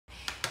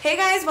Hey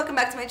guys, welcome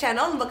back to my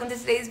channel and welcome to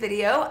today's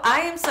video.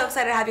 I am so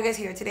excited to have you guys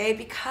here today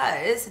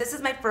because this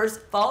is my first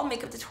fall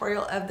makeup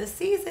tutorial of the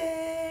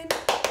season.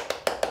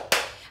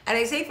 And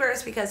I say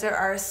first because there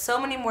are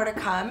so many more to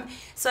come.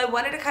 So I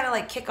wanted to kind of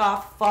like kick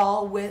off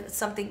fall with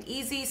something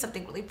easy,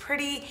 something really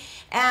pretty,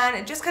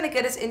 and just kind of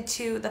get us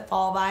into the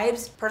fall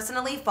vibes.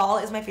 Personally, fall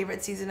is my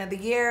favorite season of the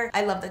year.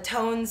 I love the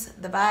tones,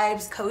 the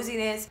vibes,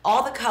 coziness,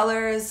 all the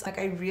colors. Like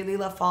I really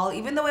love fall.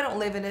 Even though I don't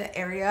live in an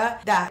area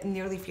that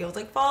nearly feels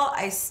like fall,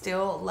 I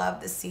still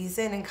love the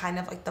season and kind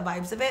of like the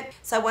vibes of it.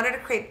 So I wanted to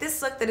create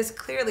this look that is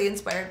clearly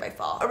inspired by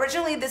fall.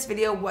 Originally, this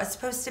video was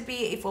supposed to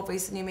be a full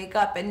face of new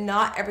makeup, and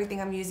not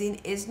everything I'm using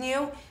is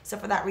new. So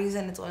for that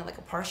reason, it's only like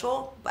a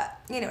partial, but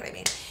you know what I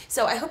mean.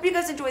 So I hope you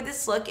guys enjoyed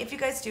this look. If you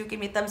guys do, give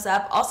me a thumbs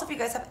up. Also, if you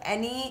guys have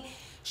any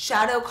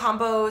shadow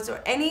combos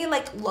or any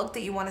like look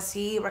that you want to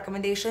see,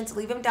 recommendations,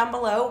 leave them down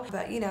below.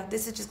 But you know,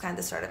 this is just kind of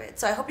the start of it.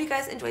 So I hope you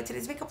guys enjoyed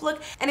today's makeup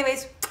look.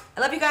 Anyways,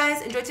 I love you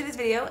guys. Enjoy today's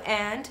video,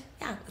 and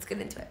yeah, let's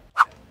get into it.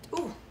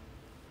 Ooh,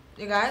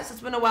 you guys, it's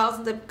been a while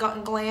since I've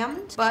gotten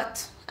glammed,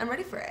 but I'm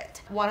ready for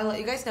it. I want to let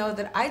you guys know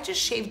that I just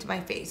shaved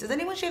my face. Does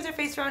anyone shave their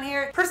face around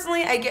here?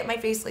 Personally, I get my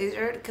face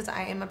lasered because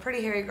I am a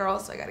pretty hairy girl,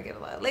 so I gotta get a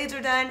lot of laser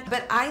done.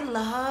 But I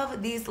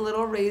love these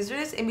little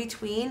razors in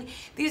between.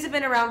 These have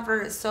been around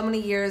for so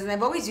many years, and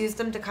I've always used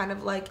them to kind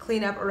of like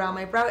clean up around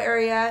my brow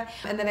area.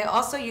 And then I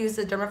also use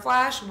the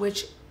Dermaflash,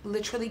 which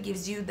literally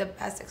gives you the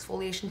best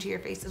exfoliation to your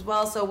face as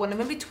well. So when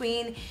I'm in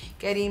between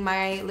getting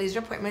my laser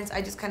appointments,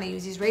 I just kind of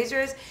use these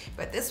razors.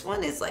 But this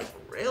one is like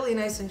really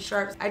nice and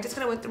sharp. I just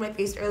kind of went through my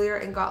face earlier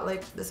and got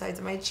like the sides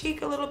of my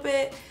cheek a little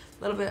bit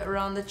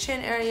around the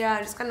chin area.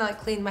 I just kind of like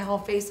cleaned my whole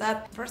face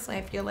up. Personally,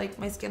 I feel like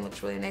my skin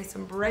looks really nice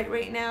and bright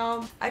right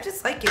now. I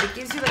just like it. It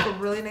gives you like a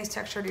really nice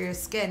texture to your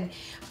skin.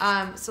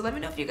 So let me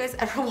know if you guys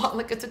ever want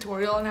like a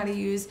tutorial on how to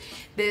use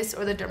this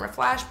or the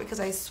Dermaflash, because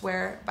I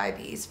swear by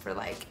these for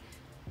like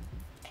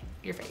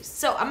your face.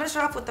 So I'm gonna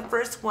start off with the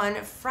first one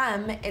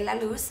from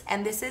Elaluz,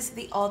 and this is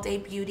the All Day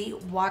Beauty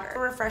Water. A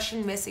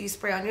refreshing mist that you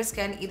spray on your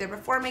skin either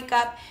before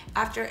makeup,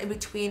 after, in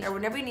between, or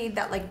whenever you need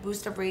that like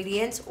boost of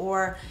radiance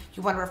or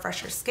you want to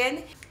refresh your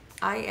skin.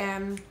 I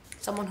am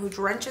someone who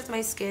drenches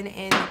my skin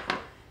in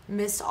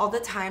mist all the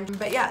time,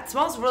 but yeah, it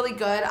smells really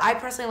good. I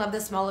personally love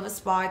the smell of a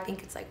spa. I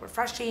think it's like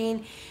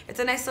refreshing. It's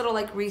a nice little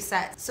like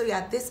reset. So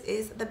yeah, this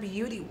is the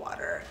beauty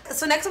water.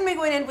 So next I'm gonna be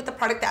going in with the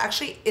product that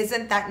actually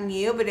isn't that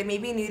new, but it may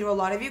be new to a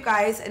lot of you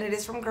guys, and it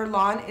is from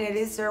Gurlain, and it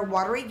is their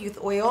Watery Youth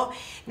Oil.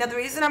 Now the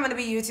reason I'm gonna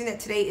be using it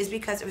today is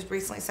because it was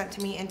recently sent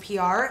to me in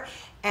PR,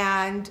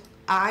 and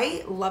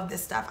I love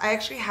this stuff. I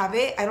actually have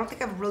it. I don't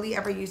think I've really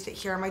ever used it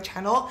here on my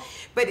channel,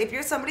 but if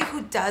you're somebody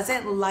who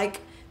doesn't like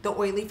the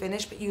oily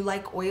finish but you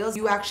like oils,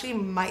 you actually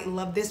might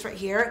love this right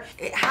here.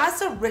 It has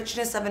the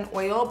richness of an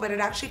oil, but it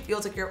actually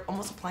feels like you're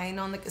almost applying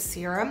on like a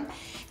serum,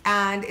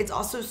 and it's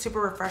also super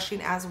refreshing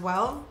as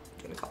well.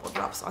 Doing a couple of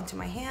drops onto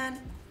my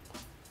hand.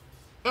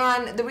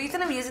 And the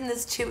reason I'm using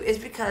this too is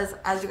because,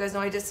 as you guys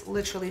know, I just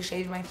literally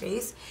shaved my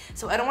face,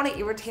 so I don't want to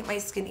irritate my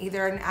skin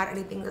either and add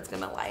anything that's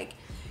gonna like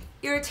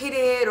irritate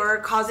it or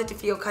cause it to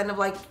feel kind of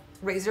like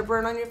razor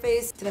burn on your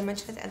face. Did I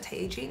mention it's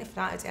anti-aging? If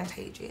not, it's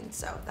anti-aging,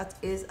 so that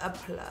is a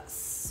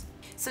plus.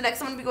 So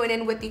next I'm going to be going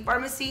in with the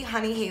Farmacy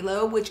Honey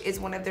Halo, which is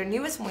one of their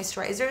newest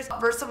moisturizers.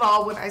 First of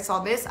all, when I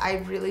saw this, I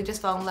really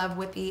just fell in love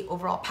with the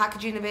overall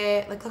packaging of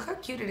it. Like, look how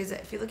cute it is. I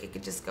feel like it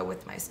could just go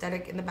with my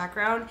aesthetic in the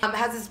background. It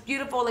has this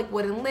beautiful like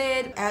wooden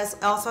lid. It has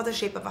also the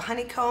shape of a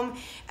honeycomb,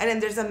 and then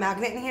there's a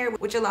magnet in here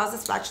which allows the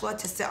spatula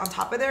to sit on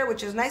top of there,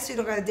 which is nice so you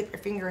don't gotta dip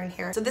your finger in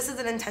here. So this is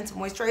an intensive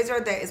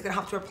moisturizer that is gonna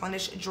help to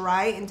replenish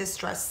dry and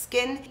distressed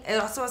skin.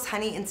 It also has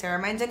honey and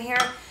ceramides in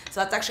here, so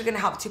that's actually gonna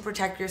help to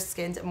protect your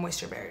skin's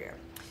moisture barrier.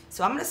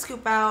 So I'm gonna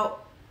scoop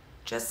out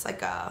just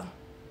like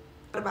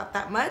about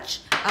that much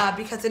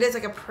because it is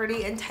like a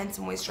pretty intense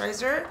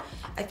moisturizer.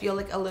 I feel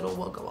like a little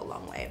will go a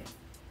long way.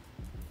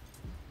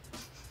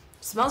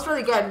 Smells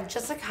really good,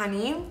 just like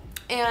honey,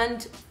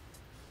 and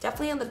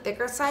definitely on the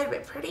thicker side,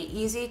 but pretty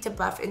easy to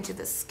buff into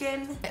the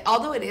skin.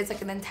 Although it is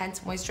like an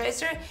intense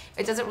moisturizer,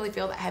 it doesn't really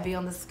feel that heavy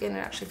on the skin. It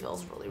actually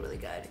feels really, really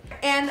good.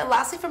 And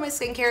lastly, for my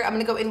skincare, I'm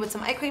gonna go in with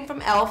some eye cream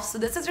from e.l.f. So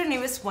this is their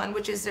newest one,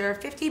 which is their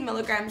 50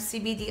 milligram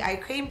CBD eye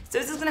cream. So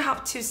this is gonna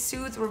help to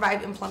soothe,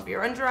 revive, and plump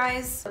your under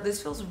eyes.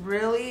 This feels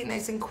really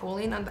nice and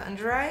cooling on the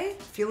under eye.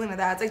 Feeling of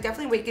that, it's like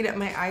definitely waking up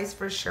my eyes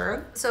for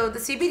sure. So the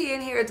CBD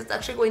in here is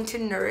actually going to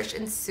nourish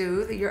and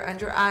soothe your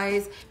under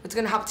eyes. It's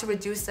gonna help to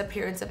reduce the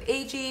appearance of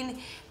aging,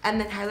 and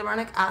then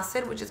hyaluronic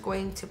acid, which is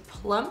going to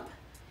plump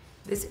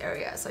this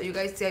area. So you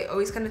guys see, I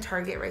always kind of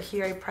target right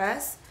here. I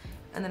press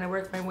and then I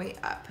work my way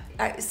up.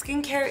 Alright,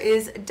 skincare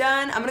is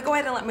done. I'm gonna go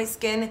ahead and let my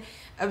skin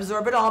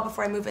absorb it all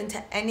before I move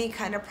into any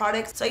kind of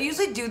product. So I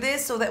usually do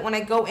this so that when I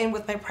go in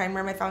with my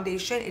primer, my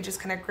foundation, it just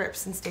kind of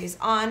grips and stays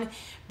on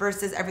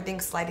versus everything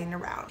sliding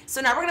around.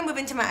 So now we're gonna move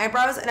into my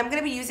eyebrows, and I'm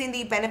gonna be using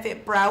the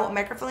Benefit Brow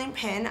Microfilling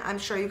Pen. I'm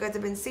sure you guys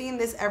have been seeing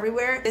this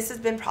everywhere. This has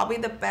been probably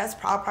the best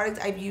brow product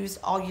I've used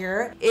all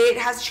year. It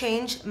has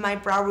changed my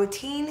brow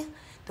routine,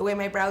 the way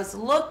my brows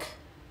look,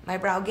 my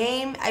brow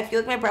game. I feel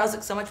like my brows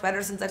look so much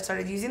better since I've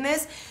started using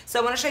this. So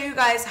I want to show you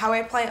guys how I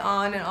apply it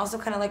on and also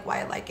kind of like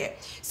why I like it.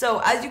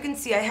 So as you can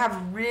see, I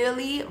have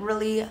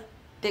really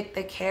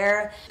thick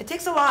hair. It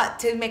takes a lot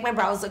to make my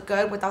brows look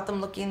good without them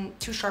looking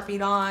too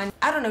sharpied on.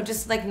 I don't know,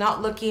 just like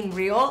not looking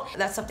real.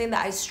 That's something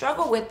that I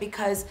struggle with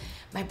because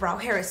my brow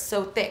hair is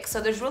so thick.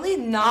 So there's really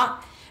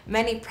not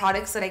many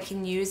products that I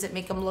can use that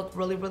make them look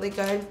really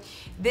good.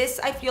 This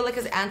I feel like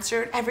has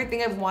answered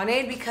everything I've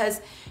wanted because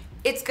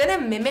it's gonna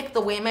mimic the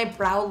way my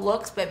brow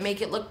looks but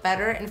make it look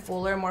better and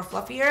fuller and more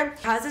fluffier. It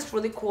has this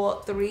really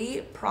cool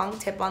 3-prong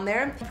tip on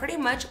there. Pretty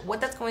much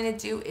what that's going to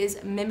do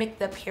is mimic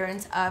the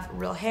appearance of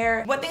real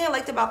hair. One thing I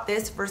liked about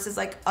this versus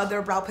like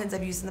other brow pens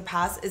I've used in the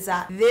past is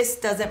that this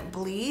doesn't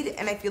bleed,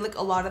 and I feel like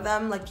a lot of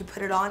them, like you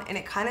put it on and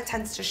it kind of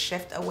tends to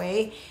shift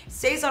away. It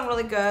stays on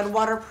really good,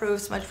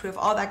 waterproof, smudge proof,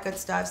 all that good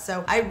stuff.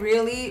 So I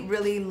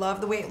really love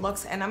the way it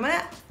looks, and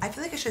I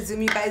feel like I should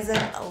zoom you guys in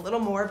a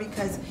little more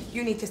because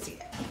you need to see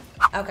it.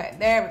 Okay,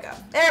 there we go.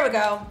 There we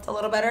go. It's a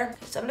little better.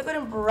 So I'm gonna go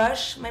ahead and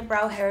brush my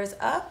brow hairs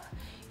up.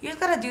 You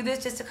just gotta do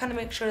this just to kind of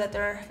make sure that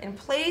they're in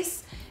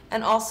place.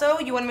 And also,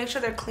 you wanna make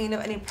sure they're clean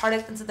of any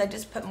product. And since I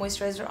just put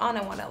moisturizer on,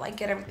 I wanna like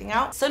get everything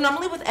out. So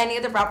normally with any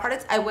of the brow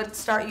products, I would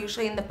start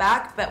usually in the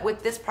back. But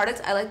with this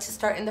product, I like to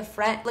start in the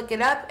front, flick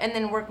it up, and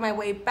then work my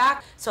way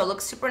back. So it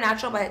looks super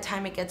natural by the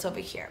time it gets over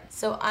here.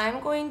 So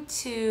I'm going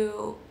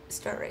to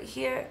start right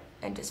here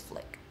and just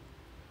flick.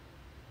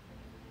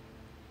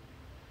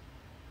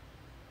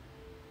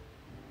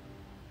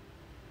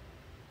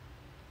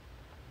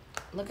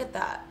 Look at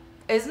that.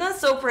 Isn't that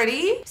so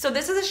pretty? So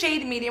this is a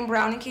shade medium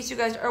brown in case you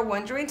guys are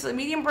wondering. So the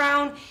medium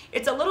brown,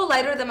 it's a little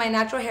lighter than my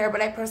natural hair, but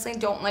I personally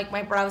don't like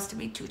my brows to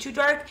be too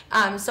dark.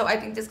 So I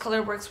think this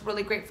color works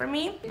really great for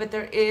me. But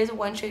there is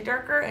 1 shade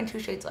darker and 2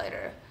 shades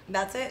lighter.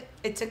 That's it.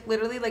 It took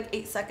literally like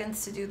 8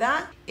 seconds to do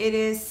that. It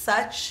is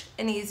such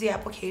an easy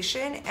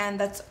application, and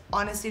that's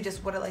honestly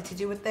just what I like to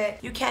do with it.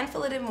 You can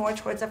fill it in more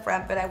towards the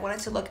front, but I want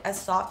it to look as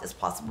soft as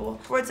possible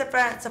towards the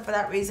front. So for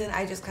that reason,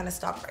 I just kind of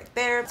stopped right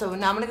there. So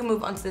now I'm gonna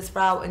move onto this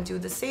brow and do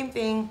the same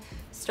thing,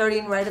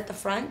 starting right at the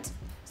front.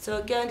 So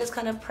again, just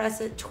kind of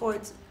press it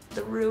towards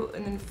the root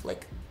and then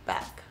flick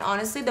back.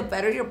 Honestly, the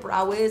better your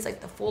brow is, like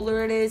the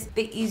fuller it is,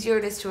 the easier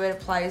it is to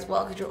apply as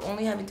well, because you're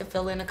only having to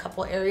fill in a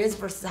couple areas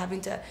versus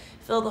having to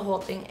fill the whole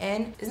thing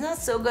in. Isn't that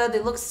so good? They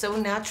look so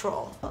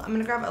natural. I'm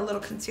gonna grab a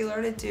little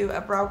concealer to do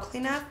a brow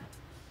cleanup.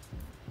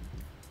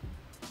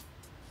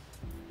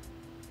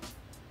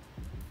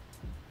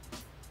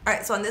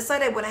 Alright, so on this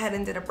side I went ahead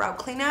and did a brow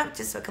cleanup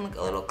just so it can look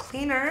a little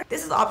cleaner.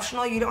 This is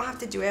optional, you don't have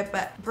to do it,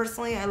 but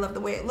personally I love the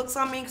way it looks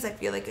on me because I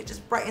feel like it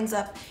just brightens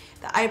up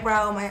the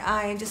eyebrow, my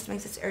eye, and just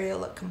makes this area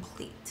look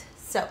complete.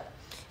 So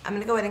I'm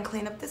gonna go ahead and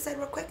clean up this side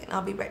real quick and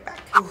I'll be right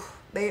back. Ooh,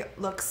 they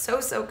look so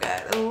good.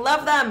 I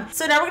love them.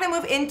 So now we're gonna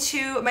move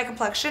into my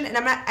complexion, and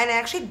I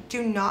actually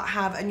do not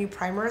have a new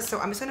primer, so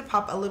I'm just gonna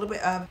pop a little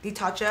bit of the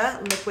Tatcha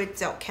liquid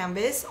silk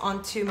canvas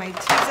onto my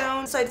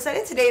T-zone. So I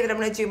decided today that I'm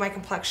gonna do my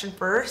complexion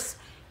first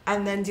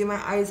and then do my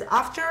eyes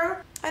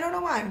after. I don't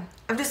know why.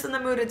 I'm just in the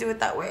mood to do it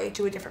that way,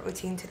 do a different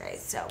routine today.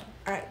 So,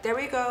 all right, there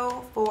we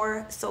go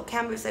for silk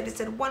canvas. I just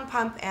did 1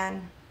 pump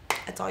and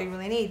that's all you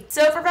really need.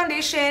 So for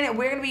foundation,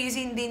 we're gonna be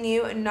using the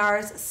new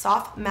Nars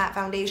Soft Matte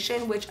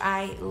Foundation, which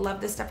I love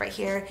this stuff right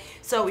here.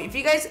 So if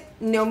you guys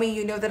know me,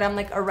 you know that I'm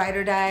like a ride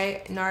or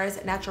die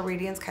Nars Natural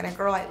Radiance kind of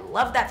girl. I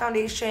love that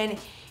foundation.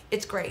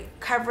 It's great.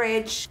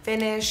 Coverage,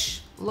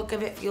 finish, look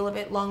of it, feel of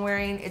it, long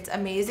wearing, it's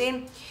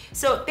amazing.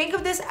 So think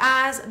of this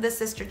as the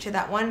sister to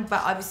that one,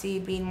 but obviously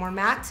being more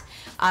matte.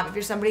 If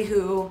you're somebody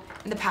who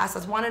in the past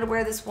has wanted to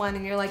wear this one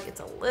and you're like,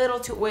 it's a little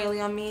too oily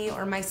on me,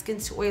 or my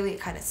skin's too oily, it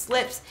kind of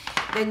slips,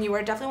 then you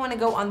are definitely want to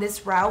go on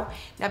this route.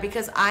 Now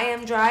because I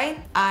am dry,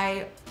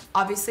 I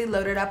obviously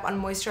loaded up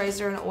on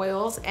moisturizer and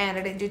oils, and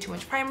I didn't do too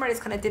much primer. I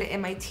just kind of did it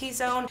in my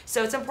T-zone.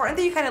 So it's important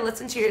that you kind of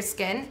listen to your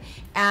skin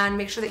and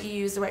make sure that you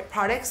use the right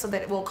product so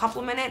that it will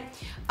complement it.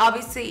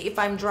 Obviously, if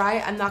I'm dry,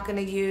 I'm not going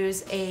to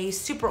use a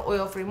super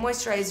oil-free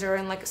moisturizer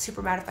and like a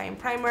super mattifying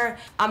primer.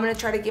 I'm going to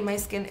try to give my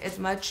skin as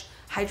much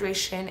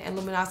hydration and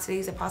luminosity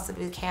as I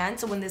possibly can,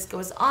 so when this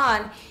goes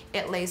on,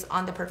 it lays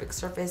on the perfect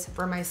surface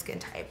for my skin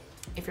type.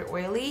 If you're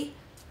oily,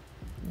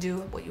 do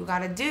what you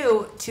gotta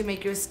do to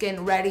make your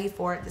skin ready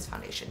for this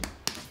foundation.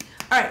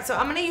 All right, so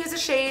I'm gonna use the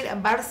shade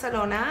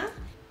Barcelona.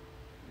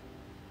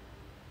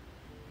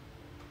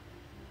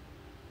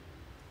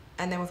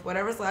 And then with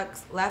whatever's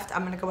left,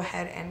 I'm gonna go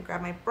ahead and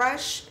grab my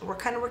brush. We're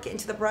kind of working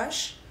into the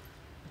brush.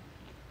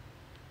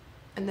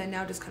 And then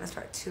now just kind of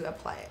start to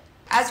apply it.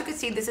 As you can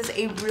see, this is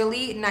a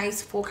really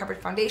nice full coverage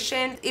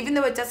foundation. Even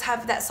though it does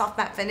have that soft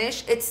matte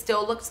finish, it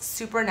still looks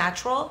super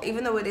natural.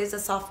 Even though it is a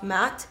soft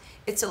matte,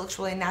 It still looks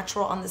really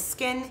natural on the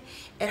skin.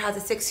 It has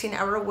a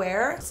 16-hour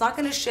wear. It's not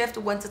gonna shift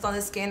once it's on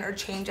the skin or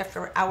change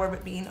after an hour of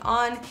it being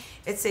on.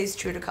 It stays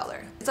true to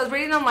color. So I was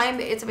reading online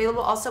that it's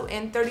available also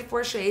in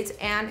 34 shades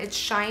and it's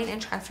shine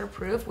and transfer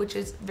proof, which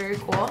is very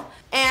cool.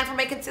 And for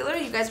my concealer,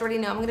 you guys already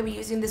know I'm gonna be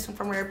using this one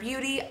from Rare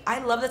Beauty. I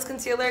love this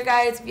concealer,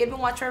 guys. If you haven't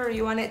watched my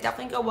review on it,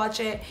 definitely go watch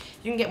it.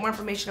 You can get more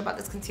information about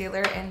this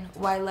concealer and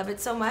why I love it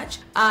so much.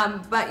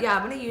 But yeah,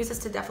 I'm gonna use this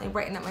to definitely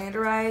brighten up my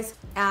under eyes.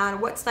 And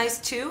what's nice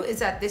too is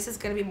that this is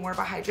gonna be more of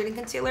a hydrating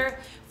concealer,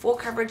 full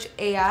coverage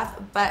AF,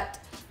 but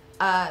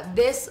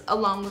this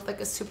along with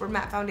like a super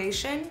matte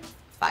foundation,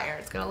 fire.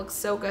 It's gonna look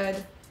so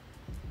good.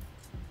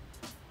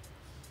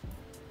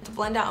 To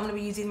blend out, I'm gonna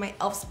be using my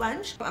e.l.f.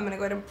 sponge. I'm gonna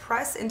go ahead and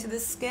press into the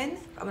skin.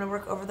 I'm gonna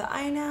work over the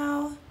eye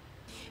now.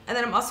 And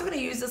then I'm also gonna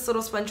use this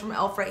little sponge from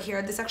e.l.f. right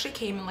here. This actually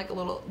came in like a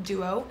little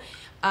duo,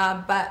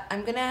 but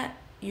I'm gonna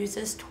use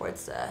this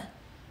towards the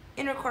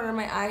inner corner of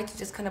my eye to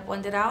just kind of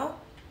blend it out.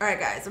 All right,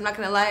 guys, I'm not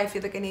gonna lie, I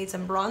feel like I need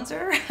some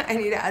bronzer. I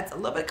need to add a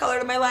little bit of color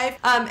to my life.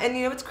 And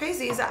you know what's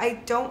crazy is that I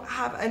don't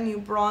have a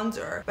new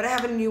bronzer, but I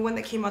have a new one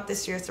that came out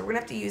this year, so we're gonna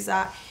have to use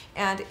that.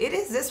 And it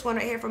is this one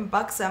right here from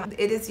Buxom.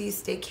 It is the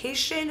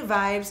Staycation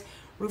Vibes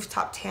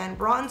Rooftop Tan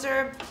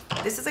Bronzer.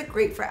 This is like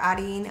great for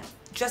adding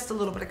just a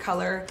little bit of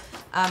color,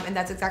 and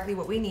that's exactly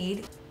what we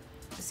need.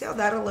 See how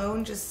that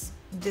alone just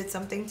did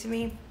something to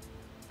me?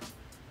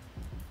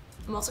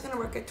 I'm also gonna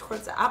work it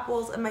towards the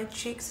apples and my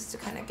cheeks just to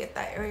kind of get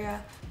that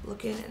area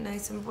looking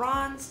nice and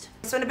bronzed.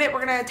 So in a bit,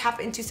 we're gonna tap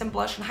into some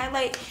blush and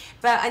highlight,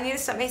 but I need to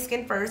set my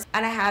skin first.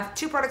 And I have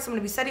two products I'm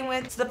gonna be setting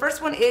with. So the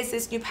first one is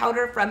this new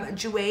powder from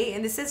Jouer,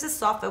 and this is a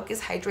Soft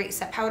Focus Hydrate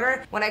Set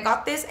Powder. When I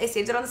got this, I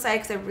saved it on the side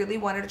because I really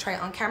wanted to try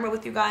it on camera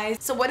with you guys.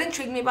 So what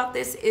intrigued me about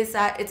this is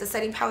that it's a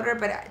setting powder,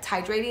 but it's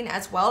hydrating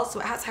as well. So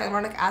it has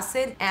hyaluronic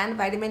acid and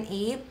vitamin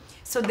E.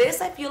 So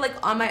this, I feel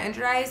like on my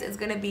under eyes is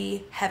gonna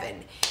be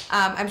heaven.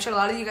 I'm sure a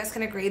lot of you guys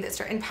can agree that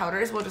certain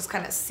powders will just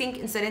kind of sink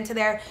and sit into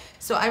there.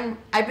 So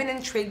I've been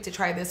intrigued to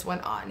try this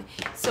one on.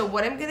 So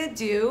what I'm gonna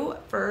do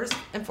first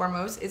and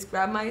foremost is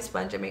grab my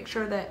sponge and make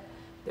sure that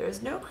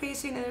there's no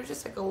creasing and there's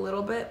just like a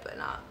little bit, but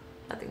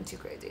nothing too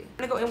crazy.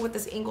 I'm gonna go in with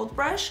this angled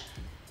brush.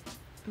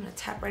 I'm gonna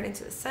tap right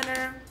into the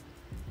center.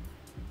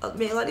 A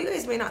lot of you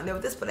guys may not know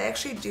this, but I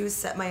actually do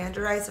set my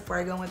under eyes before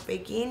I go in with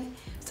baking.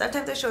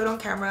 Sometimes I show it on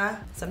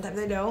camera, sometimes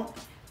I don't.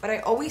 But I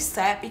always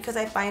set because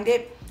I find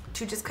it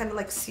to just kind of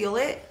like seal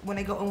it when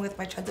I go in with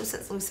my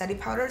translucent loose setting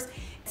powders.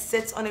 It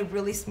sits on a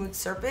really smooth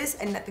surface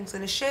and nothing's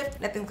gonna shift,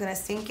 nothing's gonna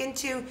sink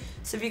into.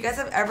 So if you guys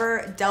have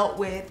ever dealt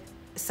with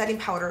setting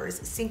powders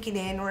sinking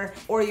in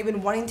or you've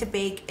been wanting to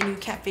bake and you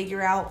can't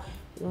figure out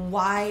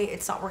why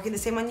it's not working the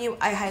same on you,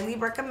 I highly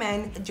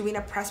recommend doing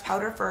a pressed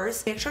powder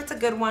first. Make sure it's a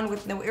good one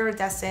with no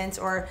iridescence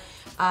or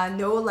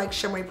no like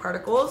shimmery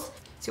particles.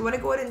 So you want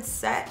to go ahead and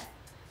set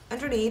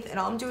underneath, and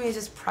all I'm doing is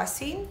just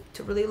pressing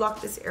to really lock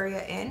this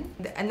area in.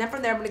 And then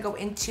from there, I'm going to go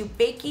into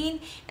baking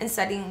and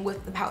setting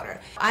with the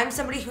powder. I'm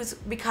somebody who's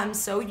become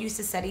so used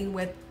to setting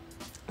with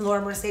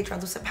Laura Mercier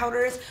translucent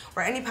powders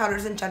or any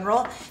powders in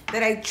general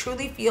that I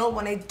truly feel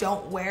when I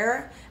don't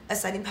wear a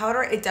setting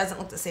powder, it doesn't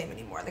look the same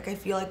anymore. Like I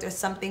feel like there's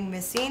something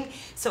missing.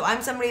 So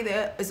I'm somebody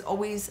that is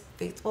always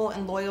faithful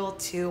and loyal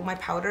to my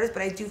powders,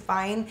 but I do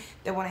find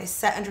that when I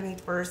set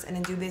underneath first and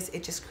then do this,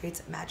 it just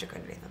creates magic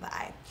underneath of the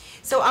eye.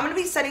 So I'm gonna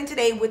be setting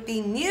today with the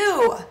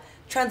new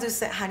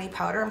translucent honey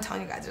powder. I'm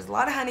telling you guys, there's a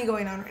lot of honey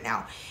going on right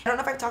now. I don't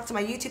know if I've talked to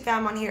my YouTube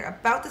fam on here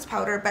about this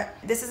powder, but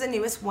this is the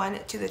newest one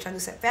to the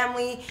translucent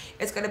family.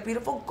 It's got a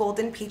beautiful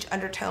golden peach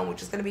undertone,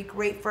 which is going to be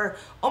great for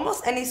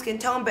almost any skin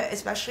tone, but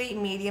especially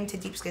medium to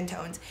deep skin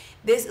tones.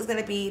 This is going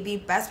to be the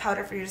best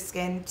powder for your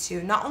skin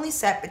to not only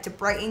set, but to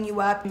brighten you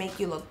up, make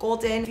you look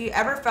golden. If you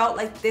ever felt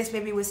like this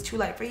maybe was too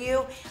light for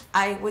you,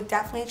 I would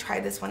definitely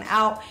try this one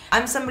out.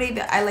 I'm somebody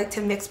that I like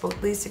to mix both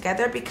of these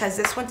together because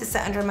this one to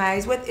set under my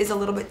eyes with is a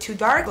little bit too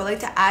dark. I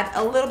like to add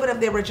a little bit of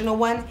the original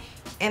one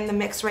in the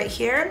mix right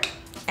here,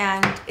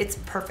 and it's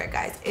perfect,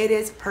 guys. It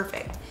is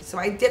perfect. So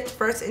I dipped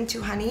first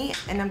into honey,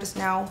 and I'm just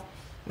now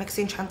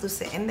mixing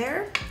translucent in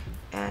there,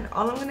 and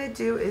all I'm gonna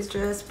do is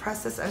just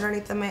press this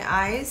underneath of my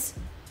eyes.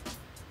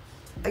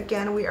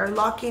 Again, we are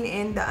locking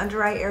in the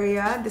under eye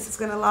area. This is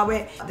gonna allow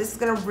it, this is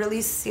gonna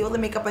really seal the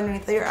makeup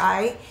underneath of your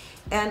eye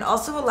and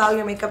also allow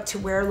your makeup to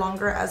wear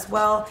longer as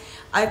well.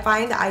 I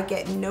find I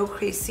get no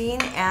creasing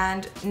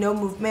and no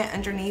movement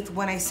underneath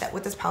when I set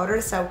with this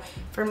powder. So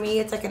for me,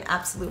 it's like an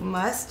absolute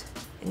must.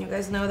 And you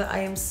guys know that I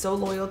am so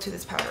loyal to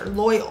this powder,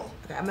 loyal.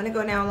 Okay, I'm gonna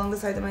go now along the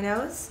side of my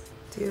nose,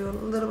 do a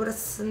little bit of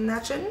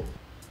snatching.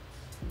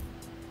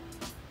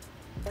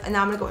 And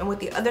now I'm gonna go in with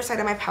the other side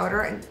of my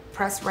powder and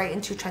press right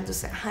into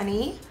translucent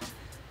honey.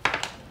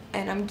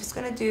 And I'm just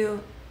gonna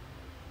do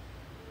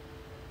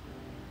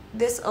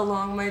this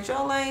along my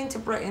jawline to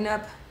brighten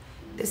up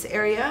this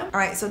area. All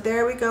right, so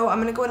there we go. I'm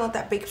gonna go ahead and let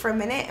that bake for a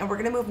minute, and we're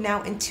gonna move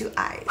now into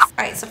eyes. All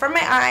right, so for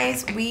my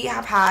eyes, we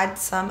have had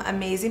some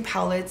amazing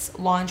palettes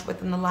launch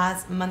within the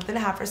last month and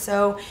a half or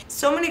so.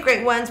 So many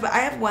great ones, but I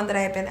have one that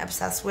I have been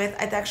obsessed with.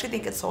 I actually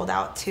think it's sold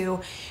out too,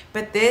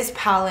 but this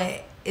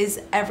palette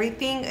is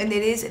everything, and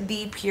it is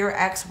the Pure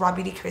X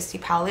RawBeautyKristi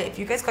palette. If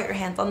you guys got your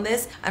hands on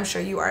this, I'm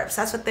sure you are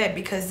obsessed with it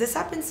because this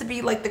happens to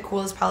be like the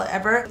coolest palette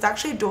ever. It's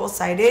actually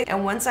dual-sided,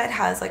 and one side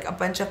has like a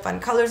bunch of fun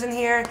colors in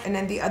here, and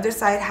then the other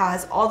side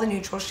has all the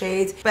neutral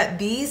shades. But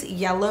these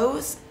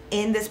yellows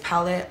in this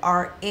palette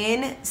are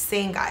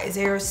insane, guys.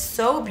 They are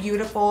so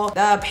beautiful.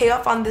 The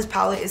payoff on this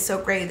palette is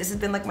so great. This has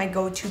been like my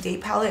go-to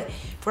date palette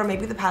for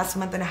maybe the past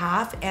month and a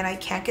half, and I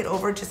can't get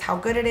over just how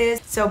good it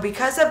is. So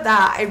because of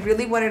that, I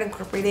really wanted to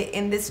incorporate it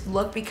in this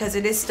look because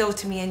it is still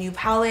to me a new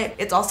palette.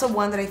 It's also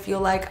one that I feel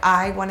like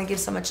I want to give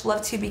so much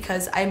love to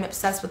because I'm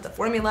obsessed with the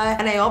formula,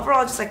 and I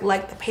overall just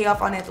like the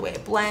payoff on it, the way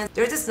it blends.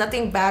 There's just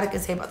nothing bad I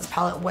can say about this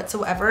palette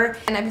whatsoever,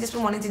 and I've just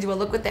been wanting to do a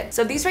look with it.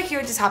 So these right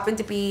here just happen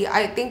to be,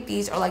 I think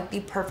these are like the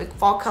perfect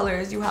fall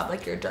colors. You have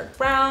like your dark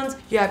browns,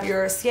 you have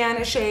your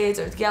sienna shades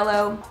or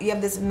yellow, you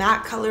have this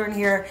matte color in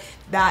here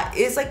that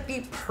is like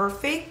the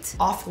perfect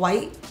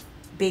off-white,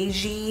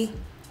 beigey,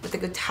 with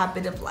like a tad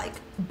bit of like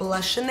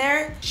blush in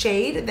there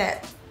shade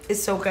that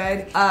is so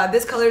good.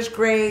 This color is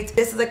great.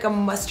 This is like a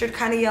mustard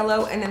kind of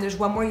yellow, and then there's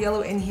one more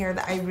yellow in here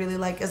that I really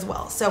like as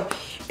well. So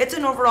it's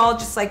an overall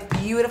just like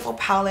beautiful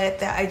palette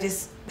that I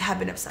just have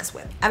been obsessed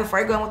with. And before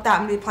I go in with that,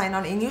 I'm gonna be applying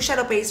on a new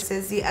shadow base.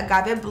 This is the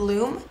Agave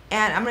Bloom,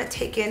 and I'm gonna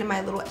take in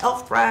my little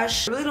elf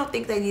brush. I really don't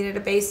think that I needed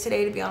a base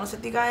today, to be honest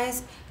with you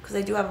guys, because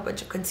I do have a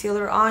bunch of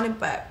concealer on,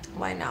 but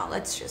why not?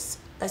 Let's just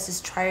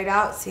try it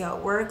out, see how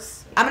it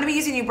works. I'm gonna be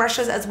using new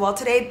brushes as well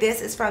today.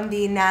 This is from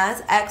the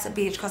Nars X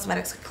BH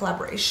Cosmetics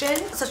collaboration.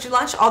 So she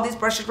launched all these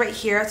brushes right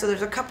here. So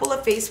there's a couple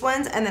of face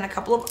ones and then a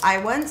couple of eye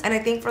ones. And I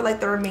think for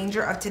like the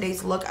remainder of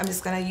today's look, I'm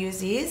just gonna use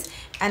these,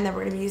 and then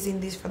we're gonna be using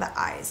these for the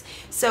eyes.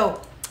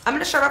 So I'm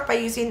gonna start off by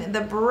using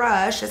the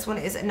brush. This one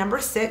is number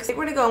 6. I think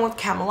we're gonna go in with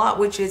Camelot,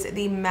 which is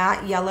the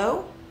matte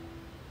yellow.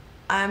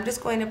 I'm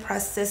just going to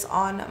press this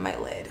on my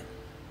lid.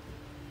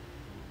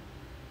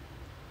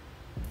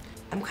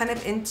 I'm kind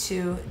of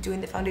into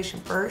doing the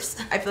foundation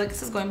first. I feel like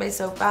this is going by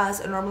so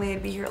fast, and normally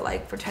I'd be here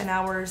like for 10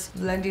 hours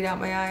blending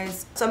out my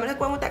eyes. So I'm gonna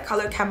go in with that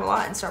color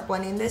Camelot and start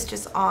blending this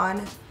just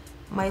on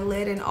my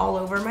lid and all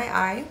over my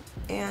eye.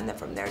 And then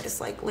from there, just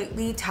like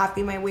lightly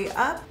tapping my way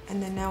up.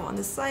 And then now on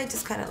the side,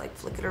 just kind of like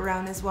flick it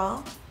around as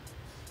well.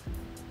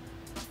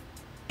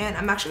 And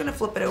I'm actually gonna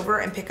flip it over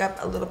and pick up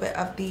a little bit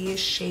of the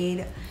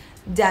shade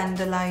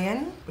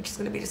Dandelion, which is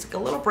gonna be just like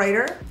a little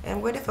brighter. And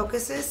I'm going to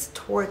focus this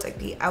towards like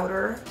the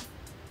outer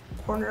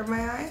corner of my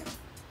eye.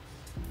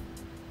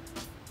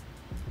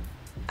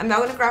 I'm now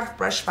gonna grab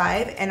brush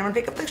 5, and I'm gonna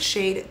pick up the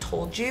shade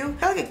Told You,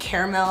 kind of like a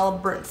caramel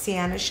burnt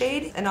sienna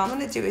shade. And all I'm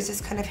gonna do is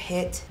just kind of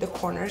hit the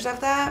corners of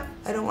that.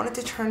 I don't want it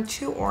to turn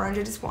too orange.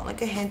 I just want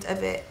like a hint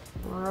of it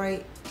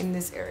right in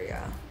this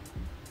area.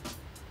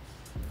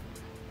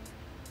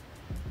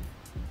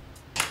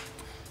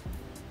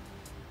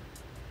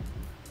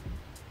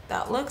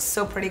 That looks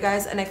so pretty,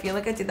 guys, and I feel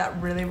like I did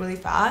that really, really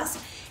fast.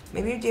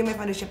 Maybe doing my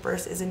foundation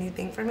first is a new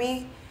thing for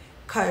me,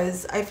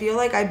 because I feel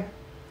like I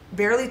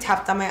barely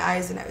tapped on my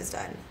eyes and I was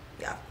done.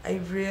 Yeah, I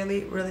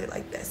really, really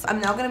like this. I'm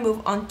now gonna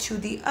move on to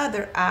the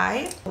other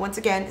eye. Once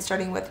again,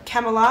 starting with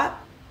Camelot,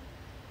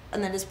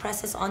 and then just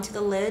press this onto the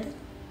lid.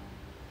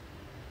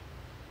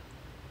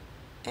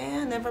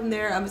 And then from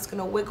there, I'm just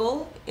gonna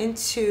wiggle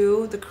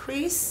into the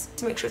crease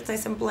to make sure it's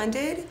nice and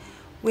blended.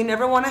 We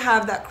never wanna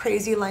have that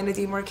crazy line of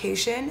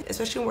demarcation,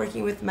 especially when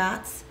working with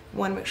mattes. You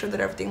wanna make sure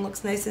that everything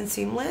looks nice and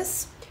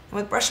seamless. And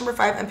with brush number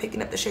 5, I'm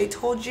picking up the shade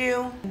Told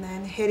You, and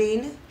then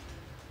hitting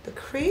the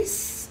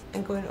crease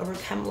and going over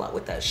Camelot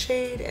with that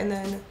shade, and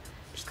then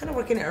just kind of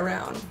working it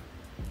around.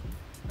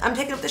 I'm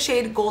taking up the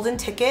shade Golden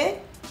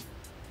Ticket,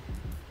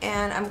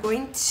 and I'm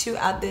going to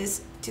add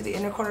this to the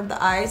inner corner of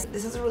the eyes.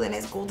 This is a really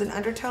nice golden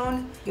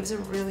undertone. Gives a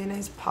really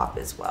nice pop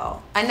as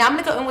well. And now I'm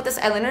gonna go in with this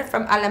eyeliner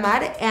from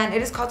Alamar, and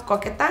it is called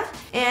Coqueta.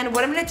 And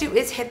what I'm gonna do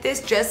is hit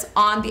this just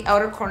on the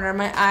outer corner of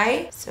my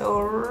eye.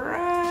 So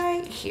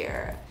right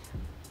here.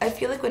 I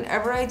feel like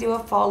whenever I do a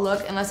fall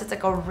look, unless it's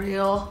like a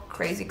real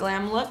crazy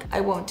glam look,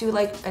 I won't do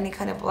like any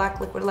kind of black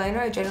liquid liner.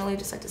 I generally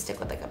just like to stick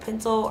with like a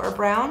pencil or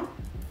brown.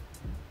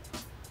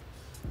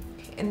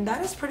 And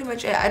that is pretty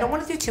much it. I don't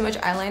want to do too much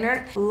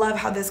eyeliner. Love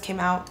how this came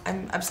out.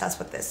 I'm obsessed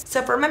with this.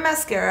 So for my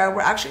mascara,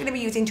 we're actually going to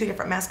be using 2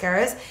 different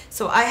mascaras.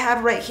 So I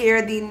have right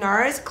here the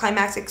Nars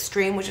Climax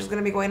Extreme, which is going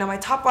to be going on my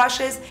top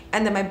lashes.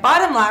 And then my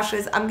bottom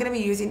lashes, I'm going to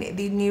be using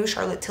the new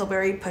Charlotte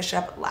Tilbury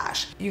Push-Up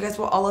Lash. You guys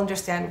will all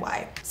understand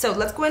why. So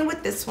let's go in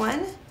with this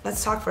one.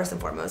 Let's talk first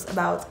and foremost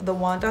about the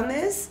wand on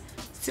this.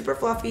 Super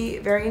fluffy,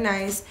 very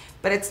nice,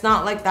 but it's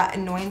not like that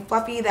annoying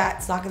fluffy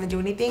that's not gonna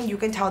do anything. You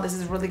can tell this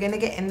is really gonna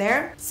get in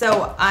there.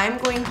 So I'm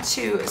going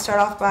to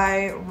start off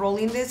by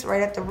rolling this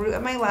right at the root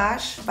of my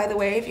lash. By the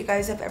way, if you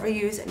guys have ever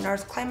used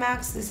Nars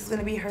Climax, this is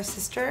gonna be her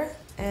sister,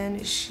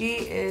 and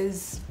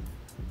she's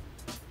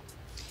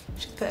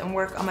putting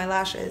work on my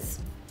lashes.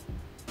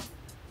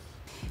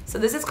 So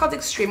this is called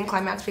Extreme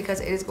Climax because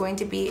it is going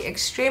to be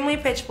extremely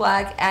pitch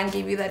black and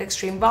give you that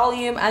extreme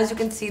volume. As you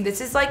can see, this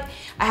is like,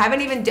 I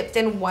haven't even dipped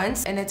in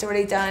once, and it's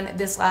already done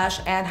this lash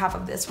and half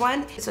of this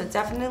one. So it's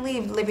definitely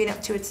living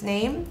up to its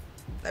name.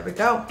 There we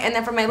go. And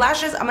then for my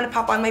lashes, I'm gonna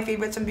pop on my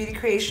favorites from Beauty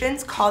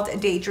Creations called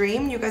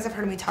Daydream. You guys have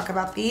heard me talk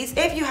about these.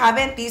 If you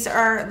haven't, these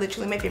are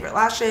literally my favorite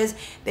lashes.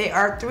 They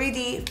are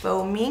 3D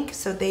faux mink,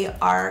 so they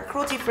are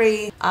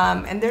cruelty-free,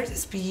 and they're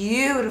just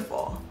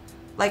beautiful.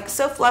 Like,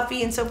 so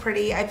fluffy and so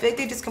pretty. I feel like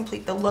they just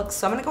complete the look,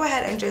 so I'm gonna go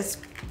ahead and just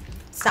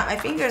snap my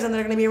fingers and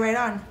they're gonna be right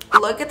on.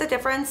 Look at the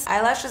difference.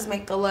 Eyelashes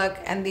make the look,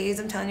 and these,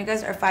 I'm telling you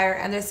guys, are fire,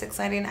 and they're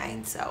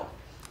 $6.99, so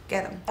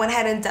get them. Went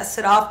ahead and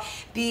dusted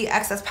off the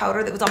excess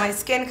powder that was on my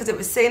skin because it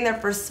was sitting there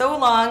for so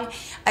long.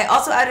 I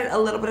also added a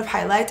little bit of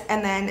highlight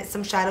and then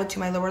some shadow to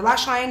my lower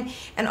lash line,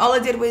 and all I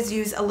did was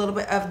use a little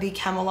bit of the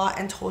Camelot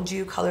and Told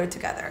You color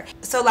together.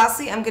 So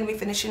lastly, I'm going to be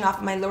finishing off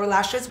my lower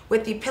lashes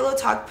with the Pillow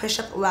Talk Push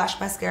Up Lash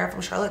Mascara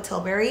from Charlotte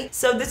Tilbury.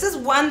 So this is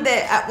one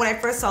that when I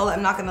first saw it,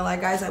 I'm not gonna lie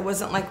guys, I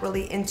wasn't like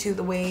really into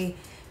the way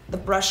the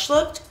brush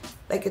looked.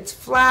 Like, it's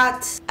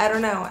flat. I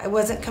don't know, I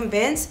wasn't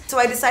convinced. So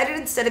I decided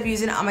instead of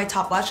using it on my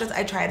top lashes,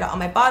 I tried it on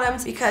my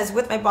bottoms, because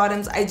with my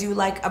bottoms, I do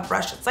like a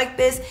brush that's like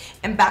this.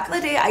 And back in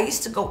the day, I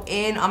used to go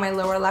in on my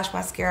lower lash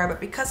mascara,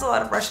 but because a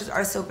lot of brushes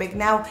are so big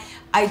now,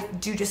 I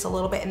do just a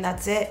little bit and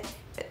that's it.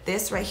 But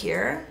this right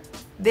here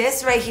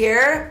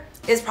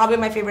is probably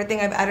my favorite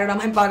thing I've added on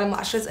my bottom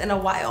lashes in a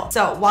while.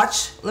 So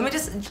watch, let me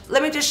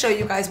just show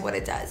you guys what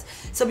it does.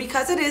 So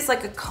because it is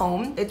like a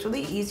comb, it's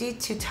really easy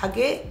to tug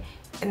it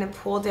and then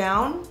pull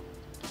down.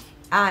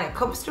 And it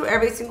combs through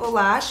every single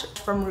lash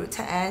from root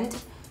to end,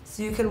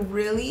 so you can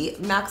really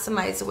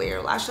maximize the way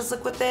your lashes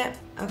look with it.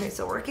 Okay,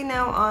 so working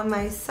now on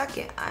my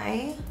second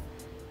eye,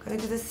 I'm gonna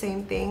do the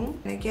same thing.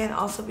 And again,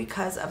 also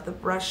because of the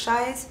brush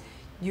size,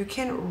 you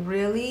can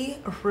really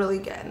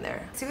get in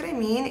there. See what I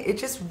mean? It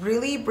just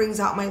really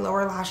brings out my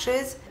lower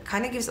lashes.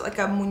 Kind of gives it like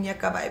a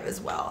muñeca vibe as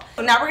well.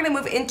 So now we're gonna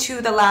move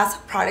into the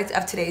last product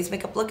of today's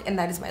makeup look, and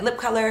that is my lip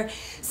color.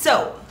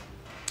 So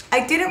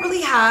I didn't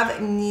really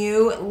have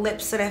new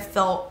lips that I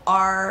felt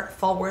are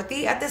fall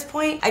worthy at this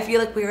point. I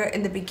feel like we are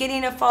in the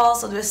beginning of fall,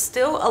 so there's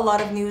still a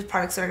lot of new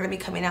products that are gonna be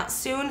coming out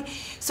soon.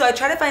 So I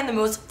try to find the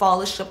most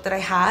fallish lip that I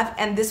have,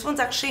 and this one's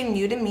actually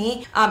new to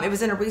me. It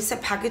was in a recent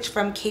package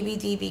from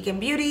KBD Vegan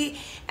Beauty,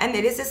 and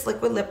it is this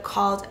liquid lip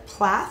called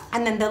Plath.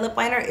 And then the lip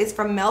liner is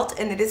from Melt,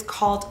 and it is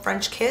called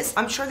French Kiss.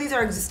 I'm sure these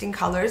are existing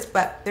colors,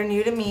 but they're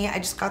new to me. I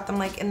just got them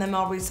like in the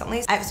mail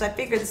recently, so I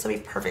figured this will be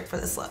perfect for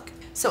this look.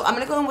 So I'm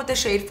gonna go in with the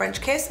shade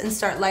French Kiss and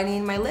start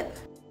lining my lip.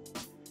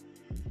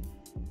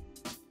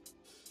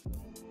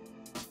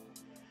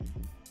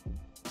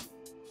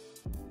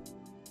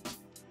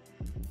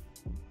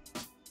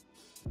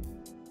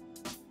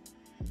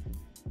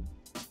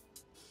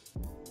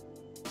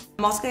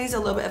 I'm also gonna use a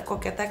little bit of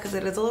coqueta because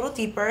it is a little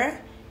deeper.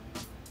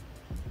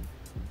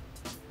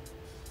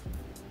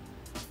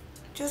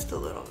 Just a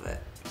little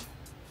bit.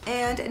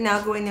 And now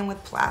going in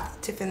with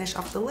Plath to finish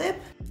off the lip.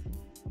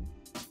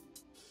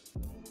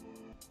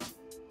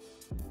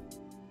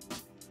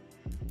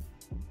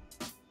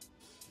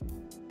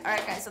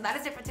 Alright guys, so that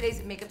is it for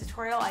today's makeup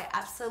tutorial. I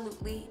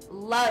absolutely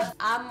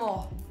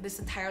amo this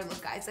entire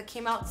look, guys. It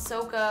came out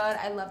so good.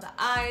 I love the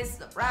eyes,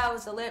 the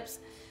brows, the lips,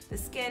 the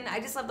skin. I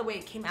just love the way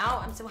it came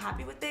out. I'm so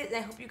happy with it, and I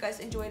hope you guys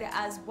enjoyed it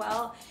as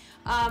well.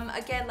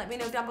 Again, let me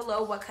know down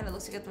below what kind of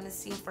looks you guys want to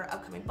see for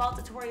upcoming fall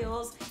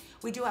tutorials.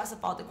 We do have some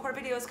fall decor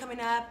videos coming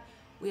up.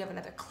 We have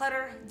another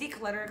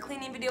declutter,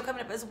 cleaning video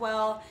coming up as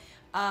well.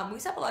 We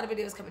just have a lot of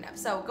videos coming up,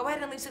 so go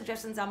ahead and leave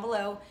suggestions down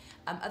below.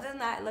 Other than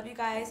that, I love you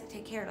guys.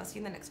 Take care, and I'll see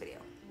you in the next video.